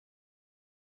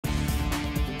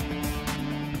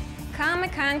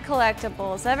Comic-Con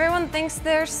collectibles. Everyone thinks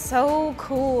they're so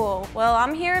cool. Well,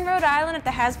 I'm here in Rhode Island at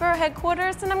the Hasbro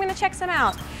headquarters and I'm gonna check some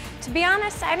out. To be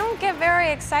honest, I don't get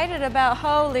very excited about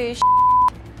holy sh**.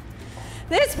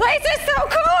 This place is so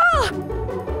cool!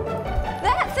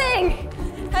 That thing!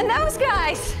 And those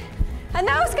guys! And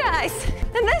those guys!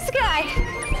 And this guy!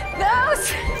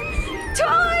 Those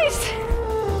toys!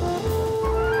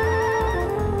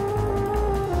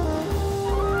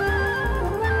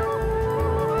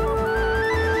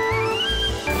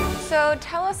 So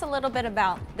tell us a little bit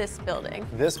about this building.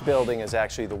 This building is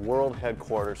actually the world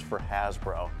headquarters for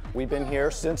Hasbro. We've been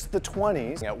here since the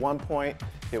 20s. At one point,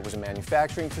 it was a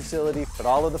manufacturing facility, but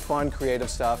all of the fun, creative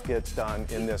stuff gets done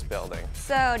in this building.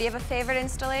 So, do you have a favorite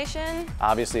installation?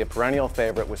 Obviously, a perennial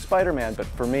favorite was Spider-Man, but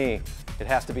for me, it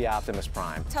has to be Optimus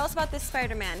Prime. Tell us about this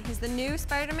Spider-Man. He's the new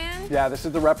Spider-Man? Yeah, this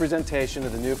is the representation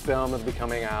of the new film that'll be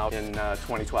coming out in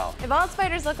 2012. If all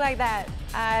spiders look like that,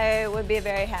 I would be a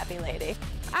very happy lady.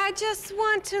 I just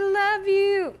want to love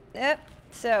you. Yep.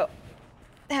 So,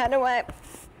 how do I?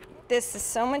 This is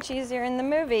so much easier in the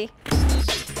movie.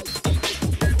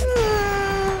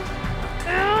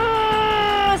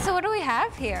 So what do we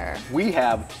have here? We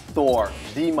have Thor,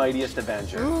 the mightiest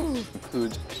Avenger.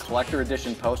 Includes a collector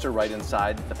edition poster right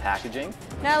inside the packaging.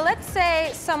 Now let's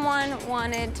say someone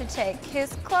wanted to take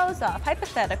his clothes off.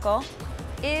 Hypothetical.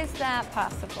 Is that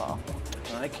possible?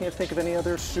 I can't think of any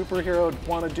other superhero who'd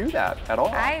want to do that at all.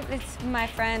 My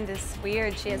friend is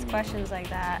weird. She has questions like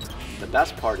that. The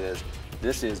best part is,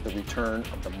 this is the return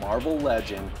of the Marvel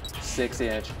Legend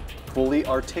 6-inch, fully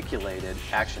articulated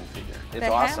action figure. It's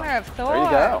awesome. The Hammer of Thor. There you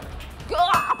go.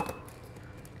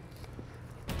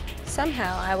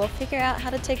 Somehow I will figure out how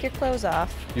to take your clothes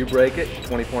off. You break it,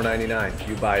 $24.99.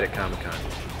 You buy it at Comic-Con.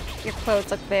 Your clothes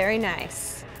look very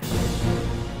nice.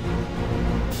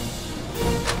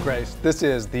 Grace, this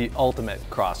is the ultimate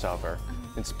crossover.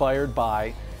 Inspired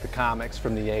by the comics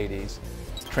from the 80s,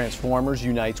 Transformers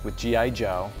unites with G.I.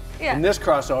 Joe. Yeah. In this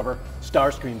crossover,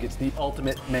 Starscream gets the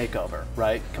ultimate makeover,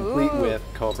 right? Complete with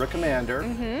Cobra Commander.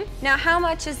 Now, how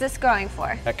much is this going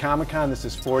for? At Comic-Con, this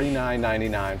is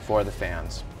 $49.99 for the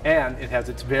fans. And it has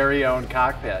its very own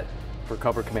cockpit for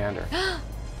Cobra Commander.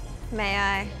 May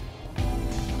I?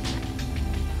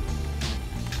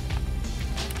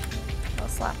 A little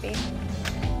sloppy.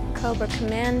 Cobra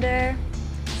Commander,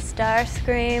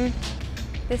 Starscream.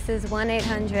 This is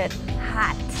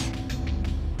 1-800-HOT.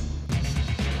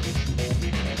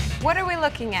 What are we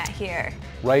looking at here?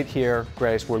 Right here,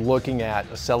 Grace, we're looking at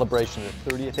a celebration of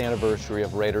the 30th anniversary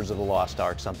of Raiders of the Lost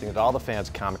Ark, something that all the fans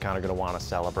of Comic-Con are going to want to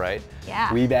celebrate.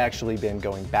 Yeah. We've actually been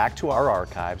going back to our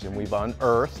archives and we've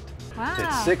unearthed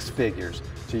it's 6 figures.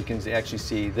 So you can actually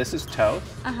see this is Toth,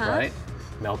 right?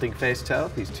 Melting face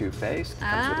Toth, he's two-faced.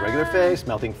 Comes with a regular face,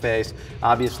 melting face.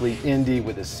 Obviously, Indy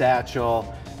with his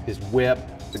satchel, his whip,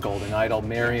 the Golden Idol,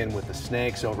 Marion with the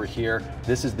snakes over here.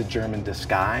 This is the German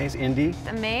disguise, Indy.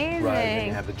 Amazing. Right, and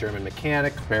you have the German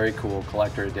mechanic. Very cool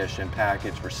collector edition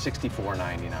package for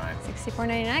 $64.99.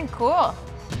 $64.99, cool.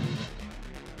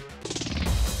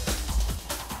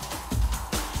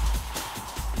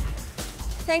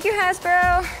 Thank you,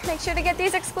 Hasbro. Make sure to get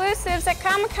these exclusives at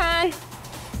Comic-Con.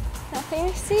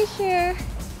 Nothing to see here.